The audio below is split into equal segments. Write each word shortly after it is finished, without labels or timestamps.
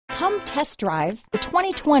Come test drive the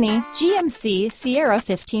 2020 GMC Sierra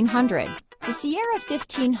 1500. The Sierra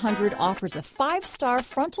 1500 offers a 5-star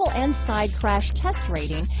frontal and side crash test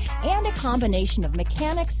rating and a combination of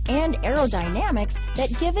mechanics and aerodynamics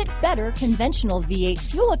that give it better conventional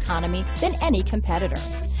V8 fuel economy than any competitor.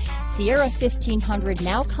 Sierra 1500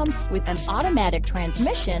 now comes with an automatic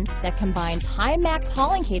transmission that combines high max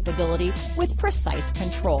hauling capability with precise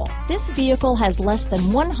control. This vehicle has less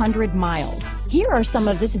than 100 miles. Here are some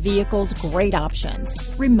of this vehicle's great options: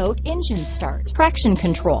 remote engine start, traction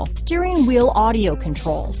control, steering wheel audio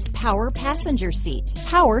controls, power passenger seat,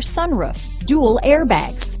 power sunroof, dual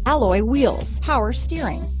airbags, alloy wheels, power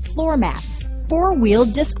steering, floor mats, 4-wheel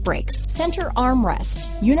disc brakes, center armrest,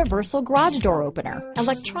 universal garage door opener,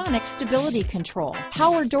 electronic stability control,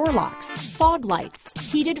 power door locks, fog lights,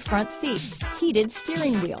 heated front seats, heated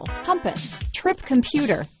steering wheel, compass, trip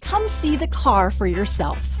computer. Come see the car for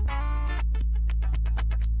yourself.